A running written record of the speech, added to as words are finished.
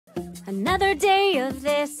Another day of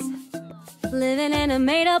this, living in a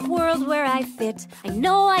made-up world where I fit. I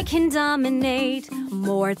know I can dominate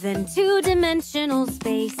more than two-dimensional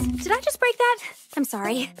space. Did I just break that? I'm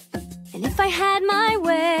sorry. And if I had my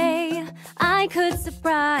way, I could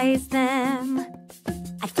surprise them.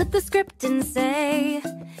 I'd flip the script and say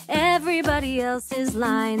everybody else's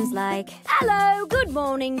lines like, "Hello, good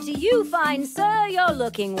morning to you, fine sir, you're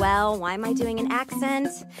looking well." Why am I doing an accent?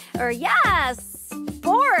 Or yes,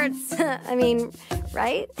 sports. I mean,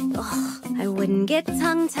 right? Ugh, I wouldn't get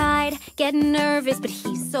tongue-tied, get nervous, but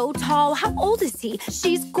he's so tall. How old is he?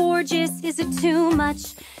 She's gorgeous. Is it too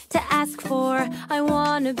much to ask for? I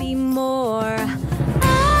wanna be more. I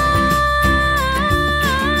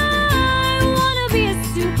wanna be a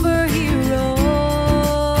superhero.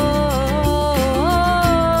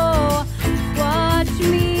 Watch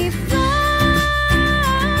me fly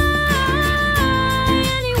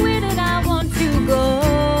anywhere that I want to go.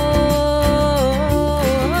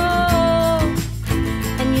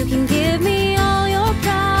 And you can give me all your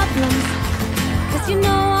problems, 'cause you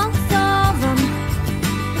know I'll solve them.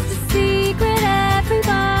 It's a secret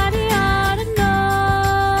everybody ought to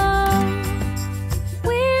know.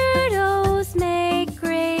 Weirdos make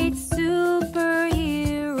great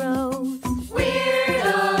superheroes.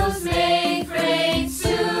 Weirdos make great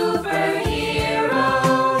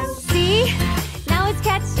superheroes. See? Now it's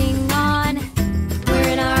catching on. We're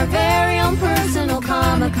in our very own personal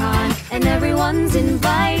Comic-Con, and everyone's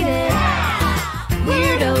invited.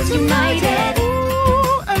 Weirdos United.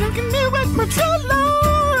 Ooh, and I can do it for too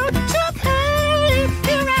long. Japan,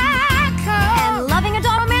 here I come. And loving a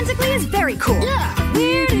doll romantically is very cool. Yeah.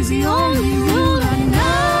 Weird is the only rule.